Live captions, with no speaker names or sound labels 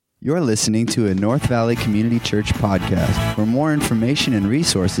You're listening to a North Valley Community Church podcast. For more information and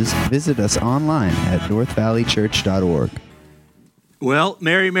resources, visit us online at northvalleychurch.org. Well,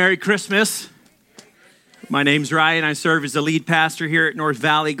 Merry Christmas. My name's Ryan. I serve as the lead pastor here at North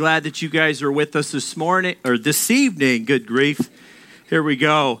Valley. Glad that you guys are with us this morning, or this evening. Good grief. Here we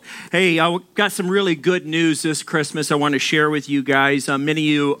go. Hey, I got some really good news this Christmas I want to share with you guys. Many of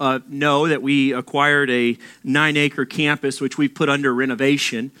you know that we acquired a 9-acre campus, which we've put under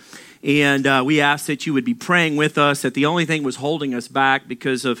renovation. And we asked that you would be praying with us, that the only thing was holding us back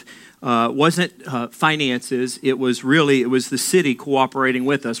because of wasn't finances. It was the city cooperating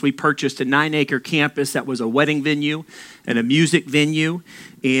with us. We purchased a 9-acre campus that was a wedding venue and a music venue.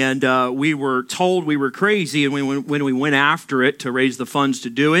 And we were told we were crazy and when we went after it to raise the funds to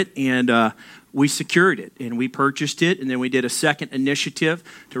do it. And we secured it and we purchased it. And then we did a second initiative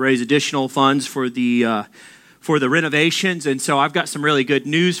to raise additional funds for the renovations. And so I've got some really good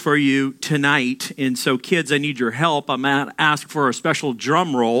news for you tonight. And so kids, I need your help. I'm going to ask for a special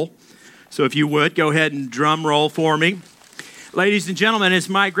drum roll. So if you would, go ahead and drum roll for me. Ladies and gentlemen, it's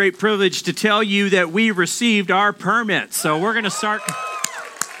my great privilege to tell you that we received our permits. So we're going to start.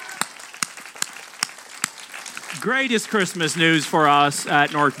 Greatest Christmas news for us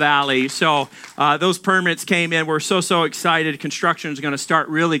at North Valley. So those permits came in. We're so excited. Construction is going to start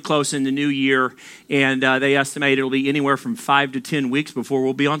really close in the new year, and they estimate it'll be anywhere from 5 to 10 weeks before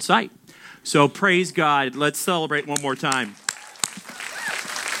we'll be on site. So praise God. Let's celebrate one more time.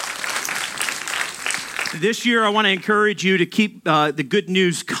 This year, I want to encourage you to keep the good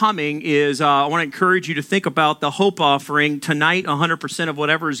news coming. I want to encourage you to think about the hope offering tonight. 100% of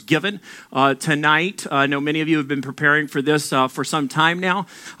whatever is given tonight. I know many of you have been preparing for this for some time now,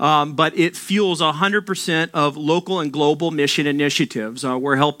 but it fuels 100% of local and global mission initiatives.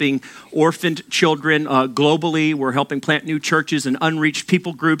 We're helping orphaned children globally. We're helping plant new churches and unreached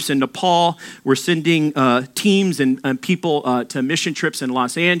people groups in Nepal. We're sending teams and people to mission trips in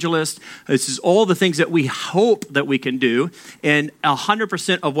Los Angeles. This is all the things that we hope that we can do, and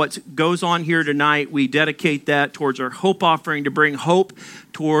 100% of what goes on here tonight, we dedicate that towards our hope offering to bring hope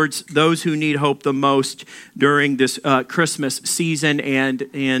towards those who need hope the most during this Christmas season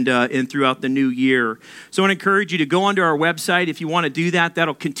and throughout the new year. So I want to encourage you to go onto our website if you want to do that.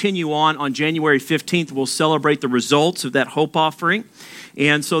 That'll continue on January 15th. We'll celebrate the results of that hope offering,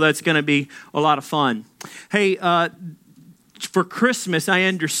 and so that's going to be a lot of fun. Hey, for Christmas, I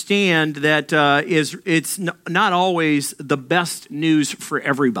understand that it's not always the best news for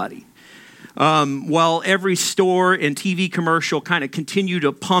everybody. While every store and TV commercial kind of continue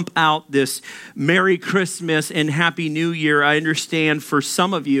to pump out this Merry Christmas and Happy New Year, I understand for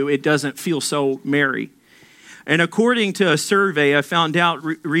some of you it doesn't feel so merry. And according to a survey, I found out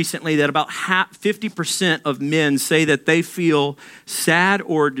recently that about 50% of men say that they feel sad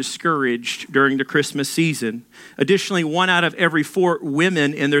or discouraged during the Christmas season. Additionally, 1 out of every 4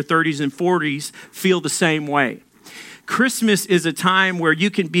 women in their 30s and 40s feel the same way. Christmas is a time where you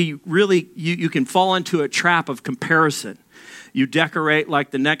can be you can fall into a trap of comparison. You decorate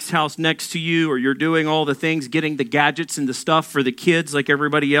like the next house next to you, or you're doing all the things, getting the gadgets and the stuff for the kids like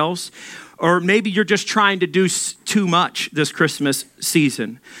everybody else. Or maybe you're just trying to do too much this Christmas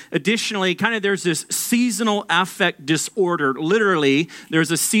season. Additionally, there's this seasonal affect disorder. Literally, there's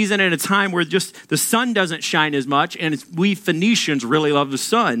a season and a time where just the sun doesn't shine as much, and we Phoenicians really love the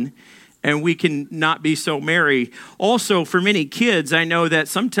sun, and we can not be so merry. Also, for many kids, I know that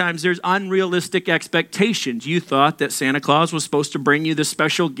sometimes there's unrealistic expectations. You thought that Santa Claus was supposed to bring you this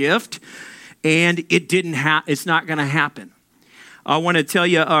special gift, and it's not going to happen. I want to tell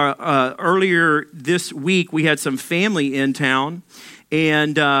you, earlier this week, we had some family in town,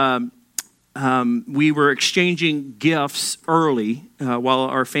 and we were exchanging gifts early while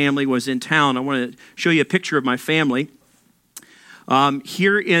our family was in town. I want to show you a picture of my family.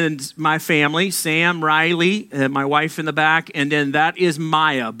 Here is my family, Sam, Riley, and my wife in the back, and then that is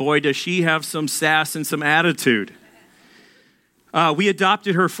Maya. Boy, does she have some sass and some attitude. We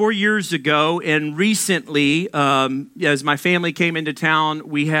adopted her 4 years ago, and recently, as my family came into town,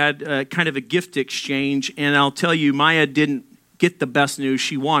 we had kind of a gift exchange, and I'll tell you, Maya didn't get the best news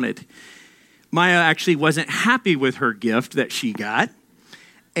she wanted. Maya actually wasn't happy with her gift that she got,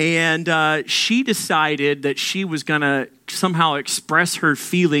 and she decided that she was going to somehow express her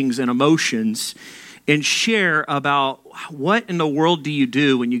feelings and emotions and share about what in the world do you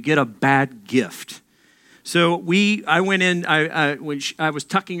do when you get a bad gift. So I went in, I was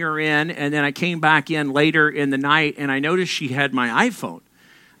tucking her in, and then I came back in later in the night, and I noticed she had my iPhone.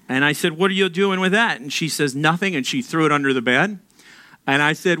 And I said, "What are you doing with that?" And she says, "Nothing," and she threw it under the bed. And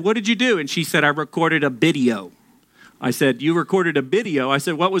I said, "What did you do?" And she said, "I recorded a video I said, you recorded a video. I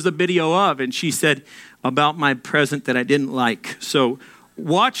said, what was the video of? And she said, about my present that I didn't like. So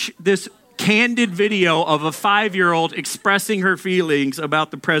watch this candid video of a 5-year-old expressing her feelings about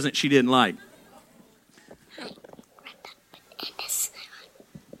the present she didn't like.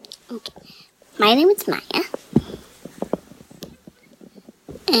 Okay. My name is Maya.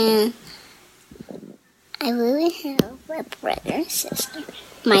 And I really have a brother and sister.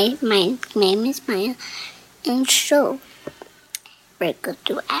 My name is Maya. And so, we're going to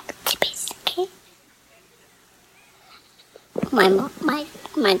do activities, okay? My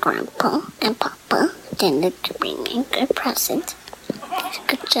grandpa and papa intended to bring me a good present.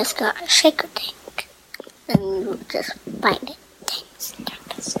 I just got a shaker tank. And you just find it.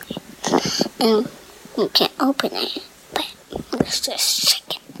 And you can't open it, but it's just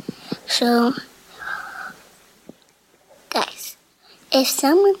shaking. So, guys, if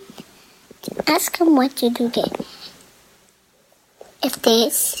someone ask them what to do there, if they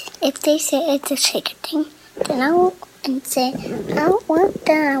say it's a shaker thing, then I will and say, I don't want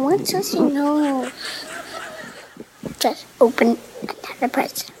that. I want something new. Just open another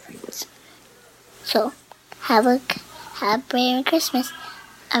present. So, have a Merry Christmas.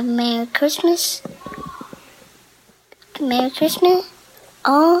 A Merry Christmas. Merry Christmas.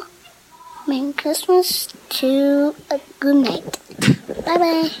 All Merry Christmas to a good night.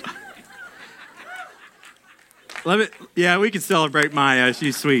 Bye-bye. Yeah, we can celebrate Maya.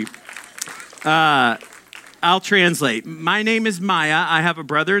 She's sweet. I'll translate. My name is Maya. I have a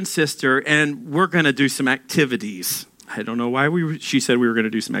brother and sister, and we're going to do some activities. I don't know why she said we were going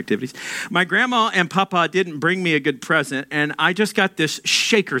to do some activities. My grandma and papa didn't bring me a good present, and I just got this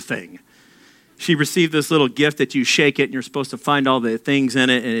shaker thing. She received this little gift that you shake it, and you're supposed to find all the things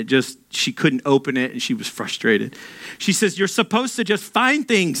in it, and she couldn't open it, and she was frustrated. She says, you're supposed to just find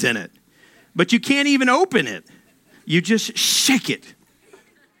things in it, but you can't even open it. You just shake it.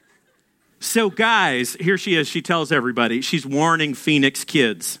 So guys, here she is. She tells everybody. She's warning Phoenix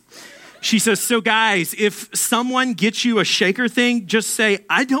kids. She says, so guys, if someone gets you a shaker thing, just say,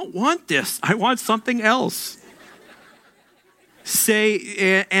 I don't want this. I want something else.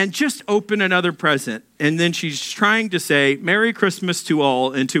 Say, and just open another present. And then she's trying to say, Merry Christmas to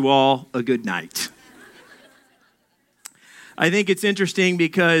all, and to all a good night. I think it's interesting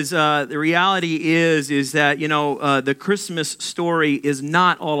because the reality is that, the Christmas story is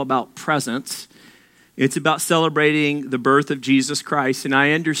not all about presents. It's about celebrating the birth of Jesus Christ. And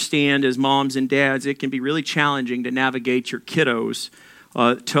I understand as moms and dads, it can be really challenging to navigate your kiddos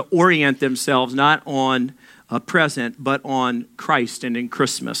to orient themselves not on a present, but on Christ and in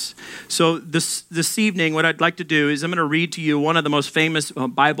Christmas. So this evening, what I'd like to do is I'm going to read to you one of the most famous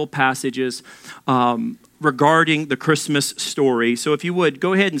Bible passages regarding the Christmas story. So if you would,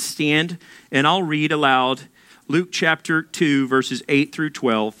 go ahead and stand, and I'll read aloud Luke chapter 2, verses 8 through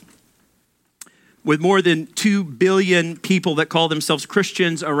 12. With more than 2 billion people that call themselves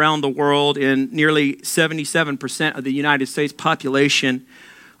Christians around the world, and nearly 77% of the United States population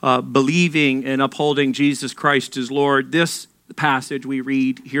believing and upholding Jesus Christ as Lord, this passage we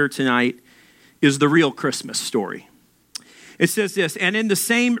read here tonight is the real Christmas story. It says this, and in the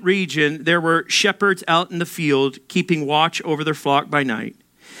same region there were shepherds out in the field, keeping watch over their flock by night.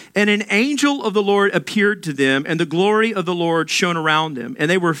 And an angel of the Lord appeared to them, and the glory of the Lord shone around them, and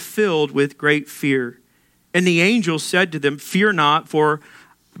they were filled with great fear. And the angel said to them, fear not, for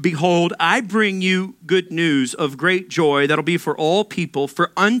behold, I bring you good news of great joy that'll be for all people.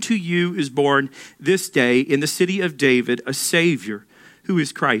 For unto you is born this day in the city of David a Savior, who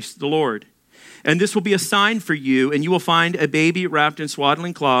is Christ the Lord. And this will be a sign for you, and you will find a baby wrapped in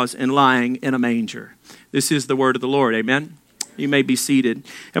swaddling cloths and lying in a manger. This is the word of the Lord. Amen. You may be seated.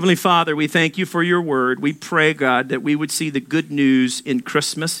 Heavenly Father, we thank you for your word. We pray, God, that we would see the good news in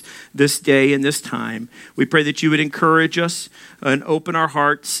Christmas this day and this time. We pray that you would encourage us and open our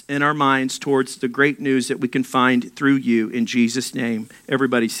hearts and our minds towards the great news that we can find through you in Jesus' name.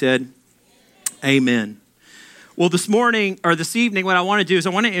 Everybody said, amen. Well, this evening, what I want to do is I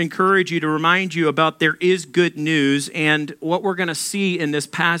want to encourage you to remind you about there is good news. And what we're going to see in this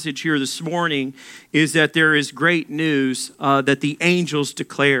passage here this morning is that there is great news that the angels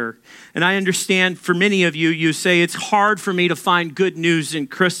declare. And I understand for many of you, you say it's hard for me to find good news in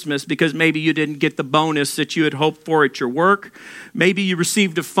Christmas because maybe you didn't get the bonus that you had hoped for at your work. Maybe you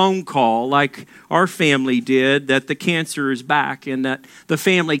received a phone call like our family did that the cancer is back and that the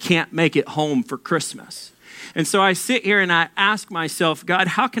family can't make it home for Christmas. And so I sit here and I ask myself, God,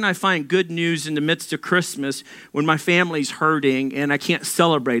 how can I find good news in the midst of Christmas when my family's hurting and I can't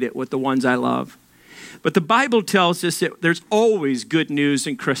celebrate it with the ones I love? But the Bible tells us that there's always good news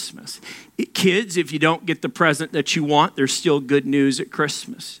in Christmas. Kids, if you don't get the present that you want, there's still good news at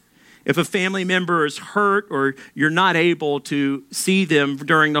Christmas. If a family member is hurt or you're not able to see them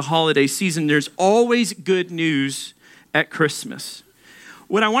during the holiday season, there's always good news at Christmas.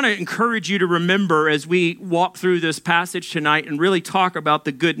 What I want to encourage you to remember as we walk through this passage tonight and really talk about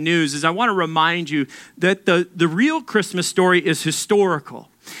the good news is I want to remind you that the real Christmas story is historical.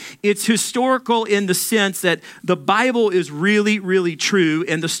 It's historical in the sense that the Bible is really, really true,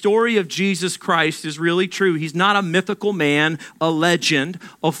 and the story of Jesus Christ is really true. He's not a mythical man, a legend,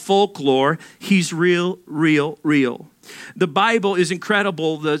 a folklore. He's real, real, real. The Bible is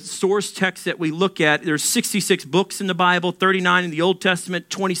incredible. The source text that we look at, there's 66 books in the Bible, 39 in the Old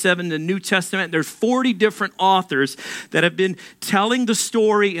Testament, 27 in the New Testament. There's 40 different authors that have been telling the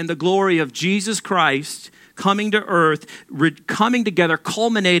story and the glory of Jesus Christ coming to earth, coming together,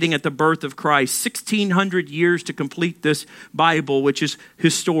 culminating at the birth of Christ. 1,600 years to complete this Bible, which is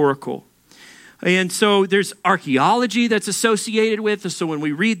historical. And so there's archaeology that's associated with it. So when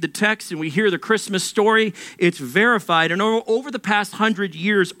we read the text and we hear the Christmas story, it's verified. And over the past 100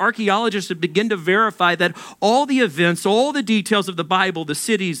 years, archaeologists have begun to verify that all the events, all the details of the Bible, the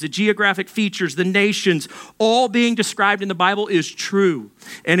cities, the geographic features, the nations, all being described in the Bible is true.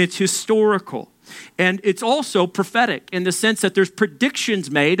 And it's historical. And it's also prophetic in the sense that there's predictions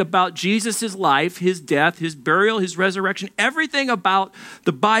made about Jesus' life, his death, his burial, his resurrection. Everything about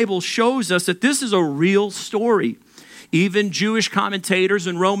the Bible shows us that this is a real story. Even Jewish commentators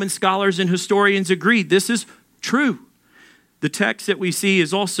and Roman scholars and historians agree this is true. The text that we see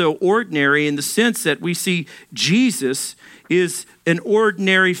is also ordinary in the sense that we see Jesus is an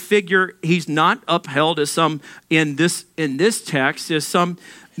ordinary figure. He's not upheld as some in this text as some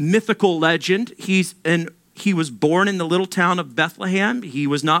mythical legend. He was born in the little town of Bethlehem. He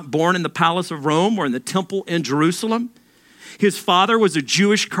was not born in the palace of Rome or in the temple in Jerusalem. His father was a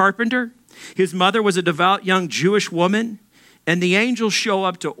Jewish carpenter. His mother was a devout young Jewish woman. And the angels show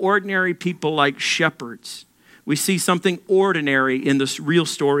up to ordinary people like shepherds. We see something ordinary in this real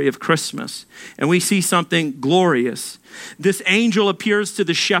story of Christmas. And we see something glorious. This angel appears to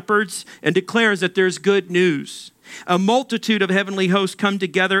the shepherds and declares that there's good news. A multitude of heavenly hosts come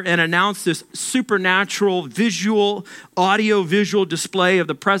together and announce this supernatural audio-visual display of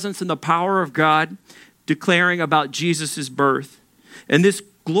the presence and the power of God, declaring about Jesus' birth. And this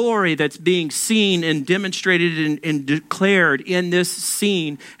glory that's being seen and demonstrated and declared in this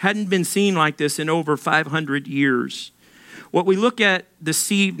scene hadn't been seen like this in over 500 years. What we look at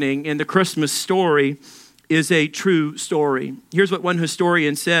this evening in the Christmas story is a true story. Here's what one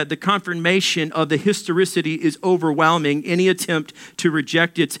historian said: the confirmation of the historicity is overwhelming. Any attempt to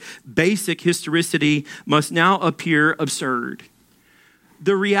reject its basic historicity must now appear absurd.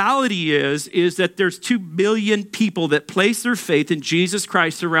 The reality is that there's 2 billion people that place their faith in Jesus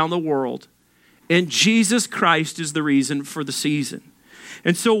Christ around the world. And Jesus Christ is the reason for the season.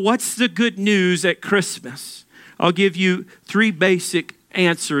 And so what's the good news at Christmas? I'll give you 3 basic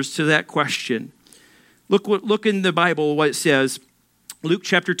answers to that question. Look in the Bible what it says. Luke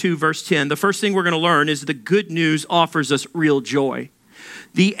chapter 2, verse 10. The first thing we're going to learn is the good news offers us real joy.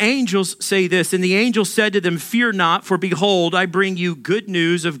 The angels say this, and the angel said to them, "Fear not, for behold, I bring you good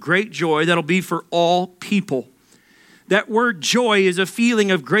news of great joy that'll be for all people." That word joy is a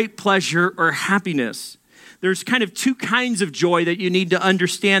feeling of great pleasure or happiness. There's kind of 2 kinds of joy that you need to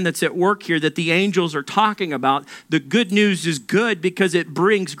understand that's at work here that the angels are talking about. The good news is good because it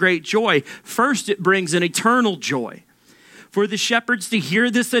brings great joy. First, it brings an eternal joy. For the shepherds to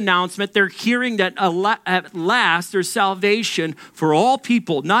hear this announcement, they're hearing that at last there's salvation for all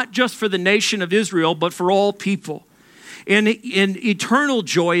people, not just for the nation of Israel, but for all people. And eternal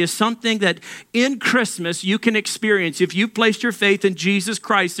joy is something that in Christmas you can experience. If you've placed your faith in Jesus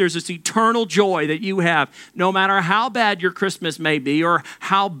Christ, there's this eternal joy that you have. No matter how bad your Christmas may be or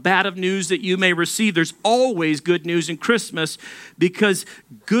how bad of news that you may receive, there's always good news in Christmas because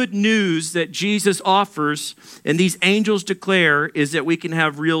good news that Jesus offers and these angels declare is that we can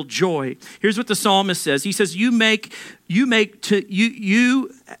have real joy. Here's what the psalmist says. He says, you make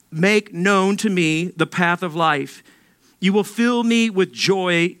known to me the path of life. You will fill me with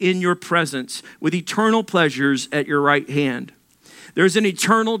joy in your presence, with eternal pleasures at your right hand. There's an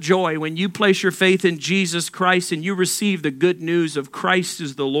eternal joy when you place your faith in Jesus Christ and you receive the good news of Christ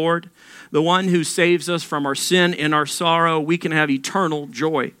as the Lord, the one who saves us from our sin and our sorrow. We can have eternal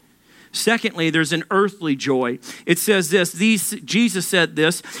joy. Secondly, there's an earthly joy. It says this, Jesus said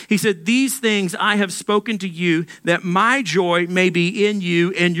this, he said, "These things I have spoken to you that my joy may be in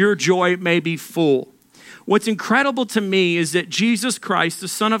you and your joy may be full." What's incredible to me is that Jesus Christ, the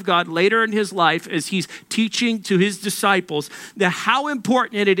Son of God, later in his life, as he's teaching to his disciples, that how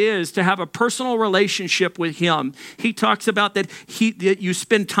important it is to have a personal relationship with him. He talks about that you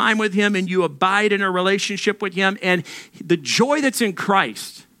spend time with him and you abide in a relationship with him, and the joy that's in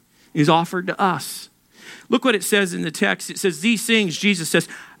Christ is offered to us. Look what it says in the text. It says, these things, Jesus says,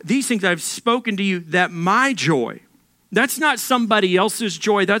 these things I've spoken to you, that my joy, that's not somebody else's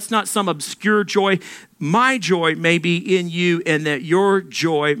joy. That's not some obscure joy. My joy may be in you, and that your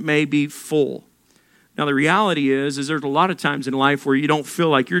joy may be full. Now, the reality is there's a lot of times in life where you don't feel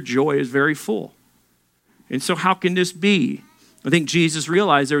like your joy is very full. And so how can this be? I think Jesus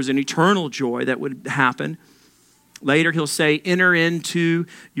realized there was an eternal joy that would happen. Later, he'll say, enter into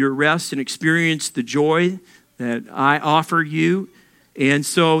your rest and experience the joy that I offer you. And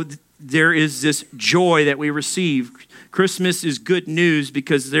so there is this joy that we receive. Christmas is good news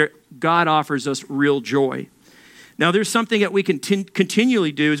because God offers us real joy. Now, there's something that we can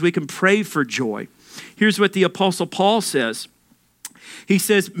continually do is we can pray for joy. Here's what the Apostle Paul says. He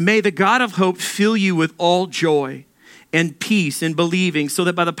says, may the God of hope fill you with all joy and peace in believing, so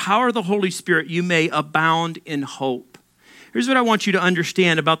that by the power of the Holy Spirit you may abound in hope. Here's what I want you to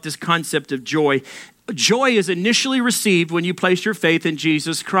understand about this concept of joy. Joy is initially received when you place your faith in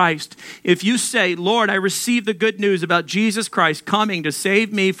Jesus Christ. If you say, Lord, I receive the good news about Jesus Christ coming to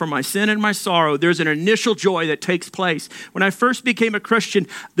save me from my sin and my sorrow, there's an initial joy that takes place. When I first became a Christian,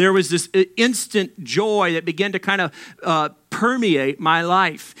 there was this instant joy that began to kind of permeate my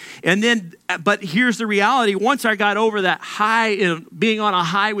life. And then, but here's the reality. Once I got over that high, being on a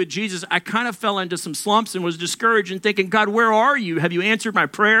high with Jesus, I kind of fell into some slumps and was discouraged and thinking, God, where are you? Have you answered my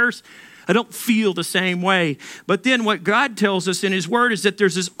prayers? I don't feel the same way. But then what God tells us in his word is that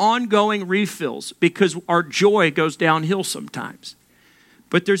there's this ongoing refills because our joy goes downhill sometimes.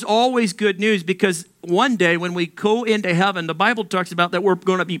 But there's always good news because one day when we go into heaven, the Bible talks about that we're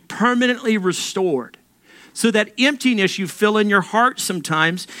going to be permanently restored. So that emptiness you feel in your heart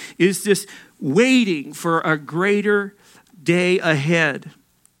sometimes is this waiting for a greater day ahead.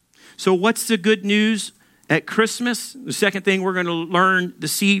 So what's the good news at Christmas? The second thing we're going to learn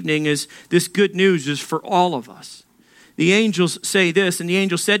this evening is this good news is for all of us. The angels say this, and the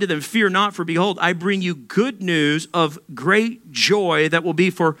angel said to them, fear not, for behold, I bring you good news of great joy that will be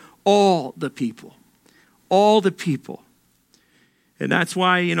for all the people. All the people. And that's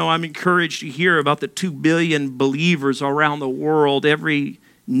why, I'm encouraged to hear about the 2 billion believers around the world, every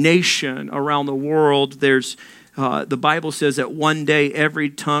nation around the world. There's the Bible says that one day every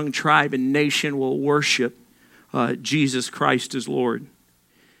tongue, tribe, and nation will worship Jesus Christ as Lord.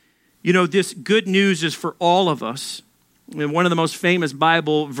 This good news is for all of us. And one of the most famous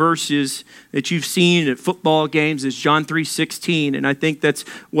Bible verses that you've seen at football games is John 3:16. And I think that's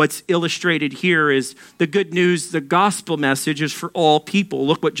what's illustrated here is the good news, the gospel message is for all people.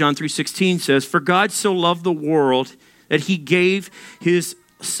 Look what John 3:16 says. For God so loved the world that he gave his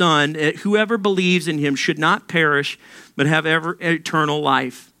son, that whoever believes in him should not perish, but have eternal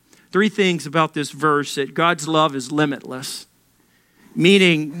life. 3 things about this verse: that God's love is limitless.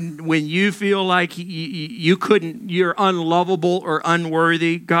 Meaning when you feel like you're unlovable or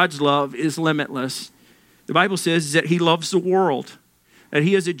unworthy, God's love is limitless. The Bible says that he loves the world, that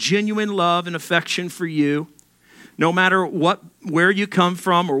he has a genuine love and affection for you. No matter where you come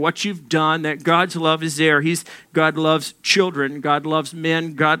from or what you've done, that God's love is there. God loves children. God loves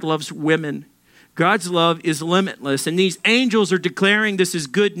men. God loves women. God's love is limitless. And these angels are declaring this is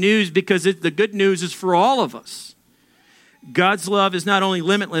good news because the good news is for all of us. God's love is not only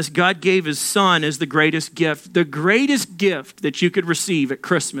limitless, God gave his son as the greatest gift. The greatest gift that you could receive at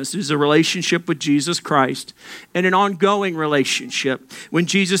Christmas is a relationship with Jesus Christ and an ongoing relationship. When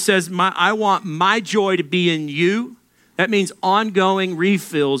Jesus says, I want my joy to be in you, that means ongoing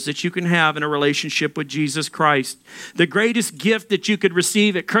refills that you can have in a relationship with Jesus Christ. The greatest gift that you could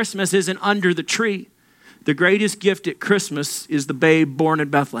receive at Christmas isn't under the tree. The greatest gift at Christmas is the babe born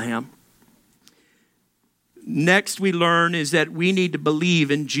in Bethlehem. Next we learn is that we need to believe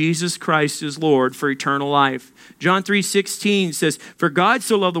in Jesus Christ as Lord for eternal life. John 3:16 says, for God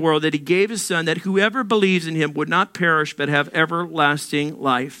so loved the world that he gave his son, that whoever believes in him would not perish but have everlasting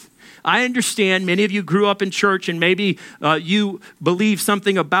life. I understand many of you grew up in church and maybe you believe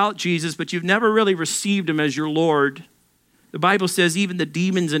something about Jesus, but you've never really received him as your Lord. The Bible says even the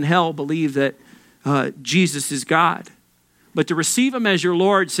demons in hell believe that Jesus is God. But to receive him as your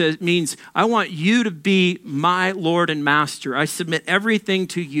Lord means I want you to be my Lord and Master. I submit everything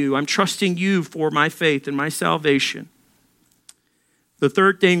to you. I'm trusting you for my faith and my salvation. The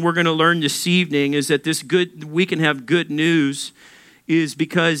third thing we're going to learn this evening is that we can have good news is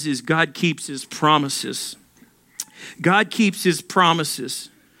because God keeps his promises. God keeps his promises.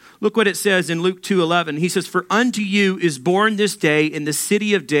 Look what it says in Luke 2:11. He says, "For unto you is born this day in the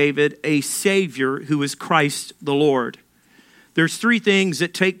city of David a Savior who is Christ the Lord." There's three things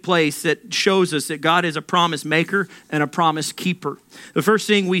that take place that shows us that God is a promise maker and a promise keeper. The first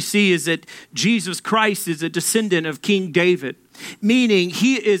thing we see is that Jesus Christ is a descendant of King David, meaning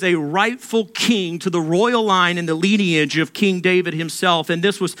he is a rightful king to the royal line and the lineage of King David himself. And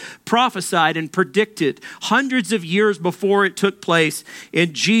this was prophesied and predicted hundreds of years before it took place.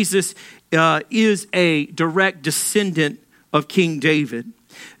 And Jesus is a direct descendant of King David.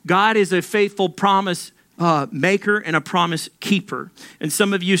 God is a faithful promise maker and a promise keeper. And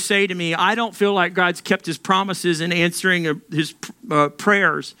some of you say to me, I don't feel like God's kept his promises in answering his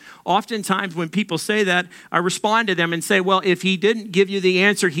prayers. Oftentimes when people say that, I respond to them and say, well, if he didn't give you the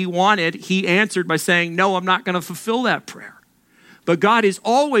answer he wanted, he answered by saying, no, I'm not going to fulfill that prayer. But God is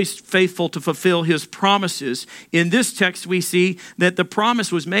always faithful to fulfill his promises. In this text, we see that the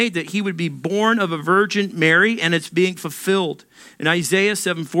promise was made that he would be born of a Virgin Mary, and it's being fulfilled. In Isaiah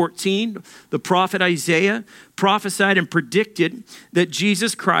 7:14, the prophet Isaiah prophesied and predicted that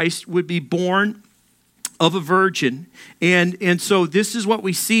Jesus Christ would be born of a virgin. And so this is what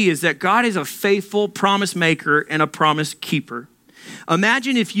we see, is that God is a faithful promise maker and a promise keeper.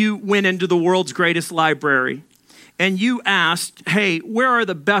 Imagine if you went into the world's greatest library and you asked, hey, where are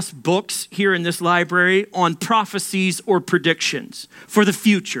the best books here in this library on prophecies or predictions for the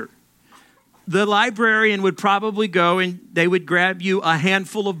future? The librarian would probably go and they would grab you a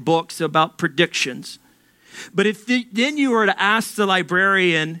handful of books about predictions. But if then you were to ask the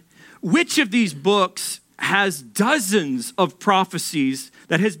librarian, which of these books has dozens of prophecies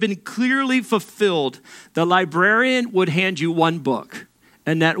that has been clearly fulfilled, the librarian would hand you one book,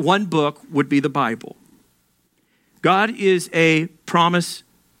 and that one book would be the Bible. God is a promise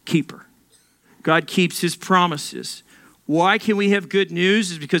keeper. God keeps his promises. Why can we have good news?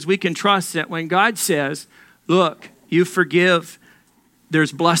 Is because we can trust that when God says, look, you forgive,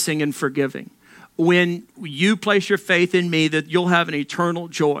 there's blessing in forgiving. When you place your faith in me, that you'll have an eternal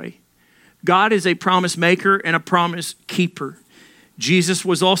joy. God is a promise maker and a promise keeper. Jesus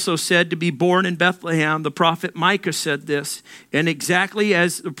was also said to be born in Bethlehem. The prophet Micah said this, and exactly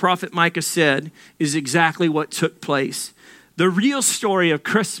as the prophet Micah said is exactly what took place. The real story of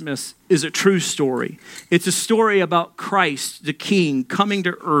Christmas is a true story. It's a story about Christ, the King, coming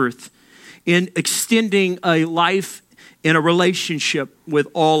to earth and extending a life in a relationship with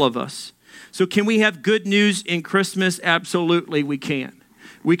all of us. So can we have good news in Christmas? Absolutely, we can.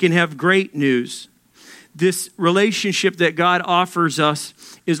 We can have great news. This relationship that God offers us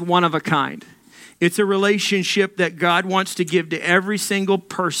is one of a kind. It's a relationship that God wants to give to every single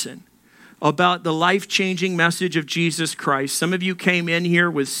person about the life-changing message of Jesus Christ. Some of you came in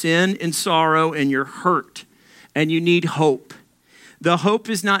here with sin and sorrow and you're hurt and you need hope. The hope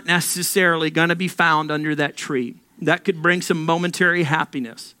is not necessarily going to be found under that tree. That could bring some momentary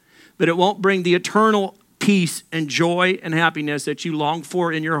happiness, but it won't bring the eternal peace and joy and happiness that you long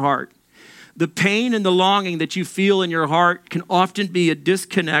for in your heart. The pain and the longing that you feel in your heart can often be a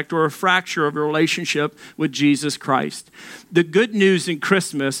disconnect or a fracture of your relationship with Jesus Christ. The good news in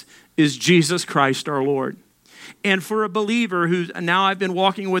Christmas is Jesus Christ our Lord. And for a believer who now I've been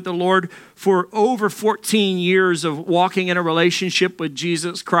walking with the Lord for over 14 years of walking in a relationship with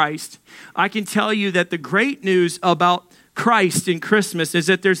Jesus Christ, I can tell you that the great news about Christ in Christmas is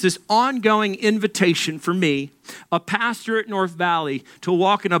that there's this ongoing invitation for me, a pastor at North Valley, to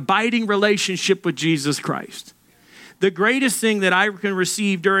walk in abiding relationship with Jesus Christ. The greatest thing that I can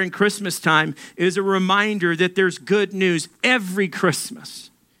receive during Christmas time is a reminder that there's good news every Christmas.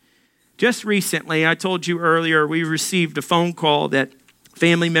 Just recently, I told you earlier, we received a phone call that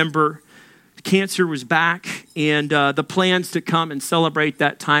family member cancer was back, and the plans to come and celebrate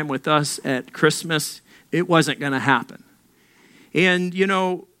that time with us at Christmas, it wasn't going to happen. And, you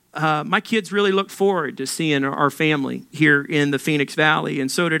know, my kids really look forward to seeing our family here in the Phoenix Valley, and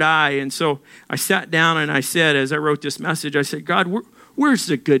so did I. And so I sat down and I said, as I wrote this message, I said, God, where's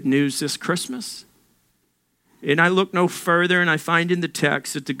the good news this Christmas? And I look no further and I find in the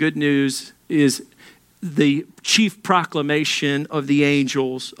text that the good news is the chief proclamation of the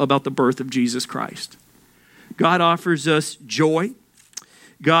angels about the birth of Jesus Christ. God offers us joy.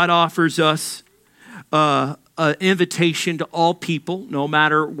 God offers us an invitation to all people, no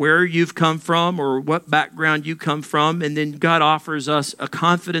matter where you've come from or what background you come from. And then God offers us a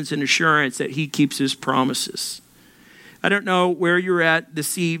confidence and assurance that he keeps his promises. I don't know where you're at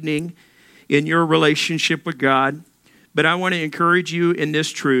this evening in your relationship with God, but I want to encourage you in this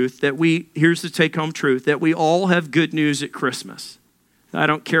truth that here's the take-home truth, that we all have good news at Christmas. I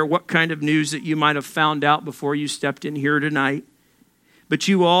don't care what kind of news that you might have found out before you stepped in here tonight. But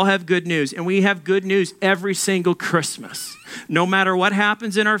you all have good news, and we have good news every single Christmas. No matter what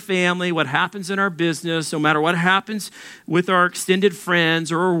happens in our family, what happens in our business, no matter what happens with our extended friends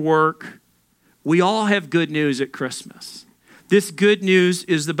or our work, we all have good news at Christmas. This good news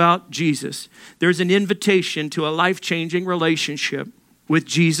is about Jesus. There's an invitation to a life-changing relationship with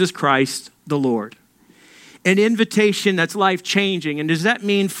Jesus Christ, the Lord. An invitation that's life-changing. And does that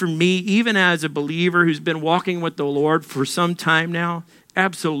mean for me, even as a believer who's been walking with the Lord for some time now?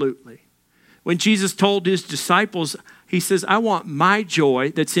 Absolutely. When Jesus told his disciples, he says, I want my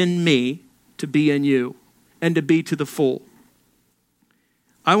joy that's in me to be in you and to be to the full.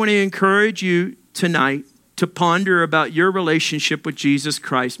 I want to encourage you tonight to ponder about your relationship with Jesus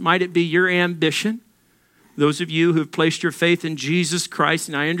Christ. Might it be your ambition? Those of you who've placed your faith in Jesus Christ,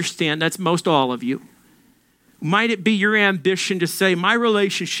 and I understand that's most all of you. Might it be your ambition to say, my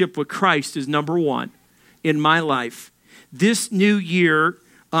relationship with Christ is number one in my life. This new year,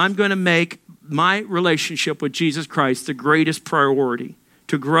 I'm going to make my relationship with Jesus Christ the greatest priority,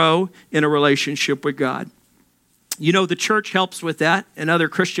 to grow in a relationship with God. You know, the church helps with that, and other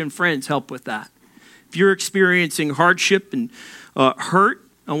Christian friends help with that. If you're experiencing hardship and hurt,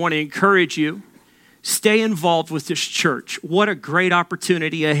 I want to encourage you, stay involved with this church. What a great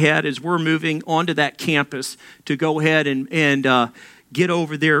opportunity ahead as we're moving onto that campus to go ahead and get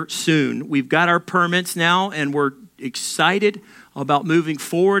over there soon. We've got our permits now, and we're excited about moving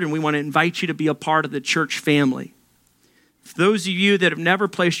forward, and we want to invite you to be a part of the church family. For those of you that have never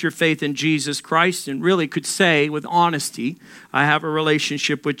placed your faith in Jesus Christ and really could say with honesty, I have a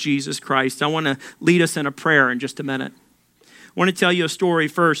relationship with Jesus Christ, I want to lead us in a prayer in just a minute. I want to tell you a story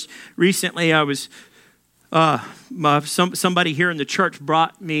first. Recently, I was somebody here in the church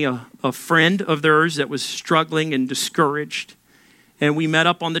brought me a friend of theirs that was struggling and discouraged. And we met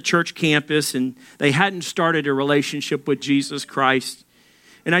up on the church campus, and they hadn't started a relationship with Jesus Christ.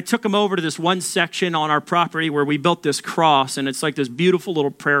 And I took them over to this one section on our property where we built this cross, and it's like this beautiful little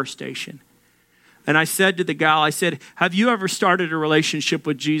prayer station. And I said to the gal, I said, have you ever started a relationship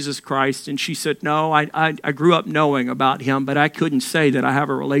with Jesus Christ? And she said, no, I grew up knowing about him, but I couldn't say that I have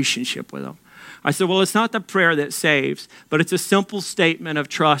a relationship with him. I said, well, it's not the prayer that saves, but it's a simple statement of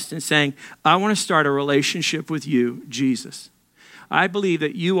trust and saying, I want to start a relationship with you, Jesus. I believe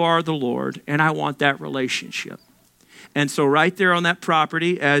that you are the Lord, and I want that relationship. And so right there on that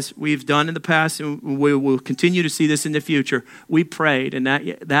property, as we've done in the past, and we will continue to see this in the future, we prayed, and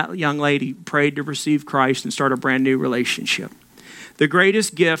that young lady prayed to receive Christ and start a brand new relationship. The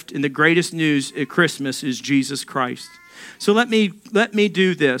greatest gift and the greatest news at Christmas is Jesus Christ. So let me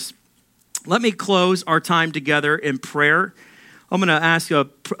do this. Let me close our time together in prayer. I'm going to ask, we're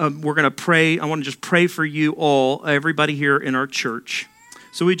going to pray. I want to just pray for you all, everybody here in our church.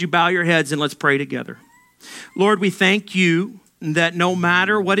 So would you bow your heads and let's pray together. Lord, we thank you that no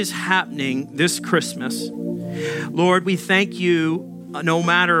matter what is happening this Christmas, Lord, we thank you no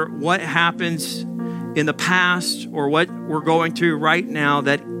matter what happens in the past or what we're going through right now,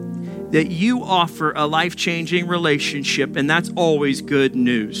 that you offer a life-changing relationship, and that's always good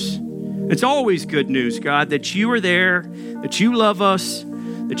news. It's always good news, God, that you are there, that you love us,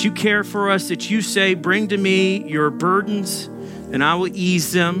 that you care for us, that you say, bring to me your burdens and I will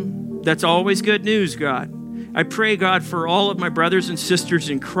ease them. That's always good news, God. I pray, God, for all of my brothers and sisters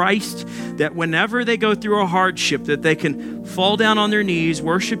in Christ, that whenever they go through a hardship, that they can fall down on their knees,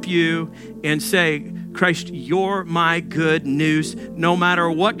 worship you, and say, Christ, you're my good news. No matter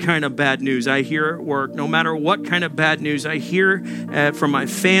what kind of bad news I hear at work, no matter what kind of bad news I hear from my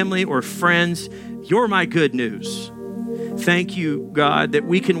family or friends, you're my good news. Thank you, God, that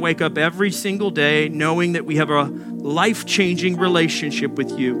we can wake up every single day knowing that we have a life-changing relationship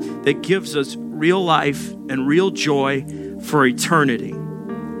with you that gives us real life and real joy for eternity.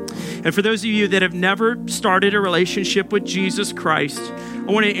 And for those of you that have never started a relationship with Jesus Christ,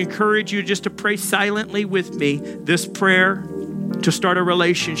 I want to encourage you just to pray silently with me this prayer to start a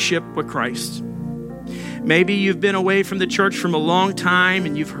relationship with Christ. Maybe you've been away from the church from a long time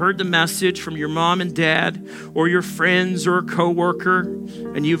and you've heard the message from your mom and dad or your friends or a coworker,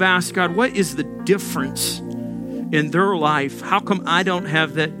 and you've asked God, what is the difference in their life? How come I don't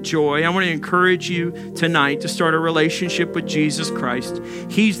have that joy? I want to encourage you tonight to start a relationship with Jesus Christ.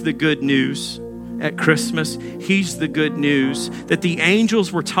 He's the good news at Christmas. He's the good news that the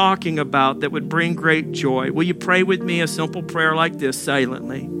angels were talking about that would bring great joy. Will you pray with me a simple prayer like this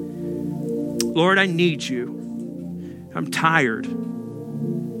silently? Lord, I need you. I'm tired.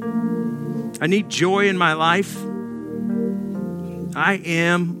 I need joy in my life. I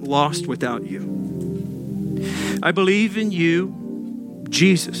am lost without you. I believe in you,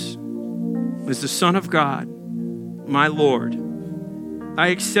 Jesus is the Son of God, my Lord. I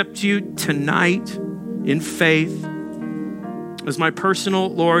accept you tonight in faith as my personal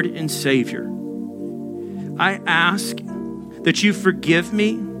Lord and Savior. I ask that you forgive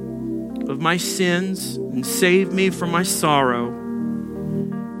me of my sins and save me from my sorrow.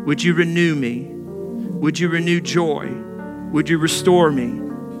 Would you renew me? Would you renew joy? Would you restore me?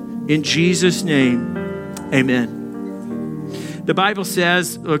 In Jesus' name, amen. The Bible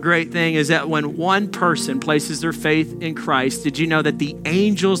says a great thing is that when one person places their faith in Christ, did you know that the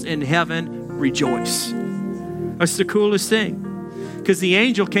angels in heaven rejoice? That's the coolest thing. Because the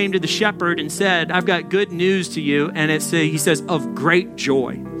angel came to the shepherd and said, I've got good news to you. And he says, of great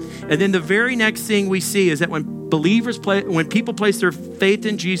joy. And then the very next thing we see is that when people place their faith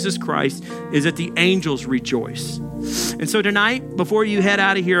in Jesus Christ, is that the angels rejoice. And so tonight, before you head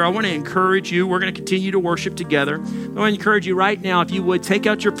out of here, I want to encourage you. We're going to continue to worship together. I want to encourage you right now, if you would, take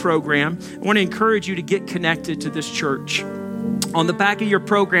out your program. I want to encourage you to get connected to this church. On the back of your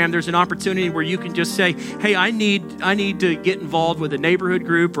program, there's an opportunity where you can just say, hey, I need to get involved with a neighborhood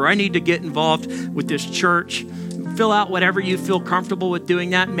group, or I need to get involved with this church. Fill out whatever you feel comfortable with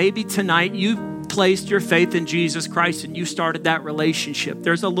doing that. Maybe tonight you placed your faith in Jesus Christ and you started that relationship.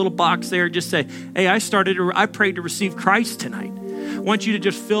 There's a little box there. Just say, hey, I prayed to receive Christ tonight. I want you to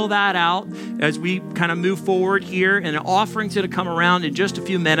just fill that out as we kind of move forward here. And an offering's going to come around in just a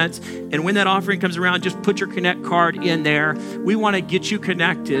few minutes. And when that offering comes around, just put your Connect card in there. We want to get you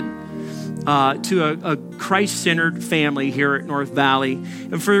connected to a Christ-centered family here at North Valley.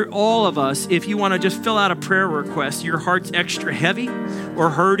 And for all of us, if you want to just fill out a prayer request, your heart's extra heavy or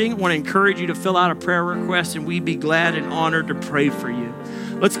hurting, I want to encourage you to fill out a prayer request, and we'd be glad and honored to pray for you.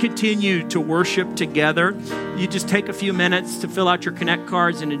 Let's continue to worship together. You just take a few minutes to fill out your Connect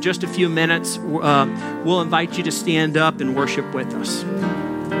cards, and in just a few minutes, we'll invite you to stand up and worship with us.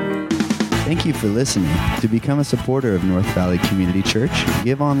 Thank you for listening. To become a supporter of North Valley Community Church,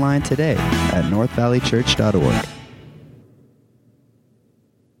 give online today at northvalleychurch.org.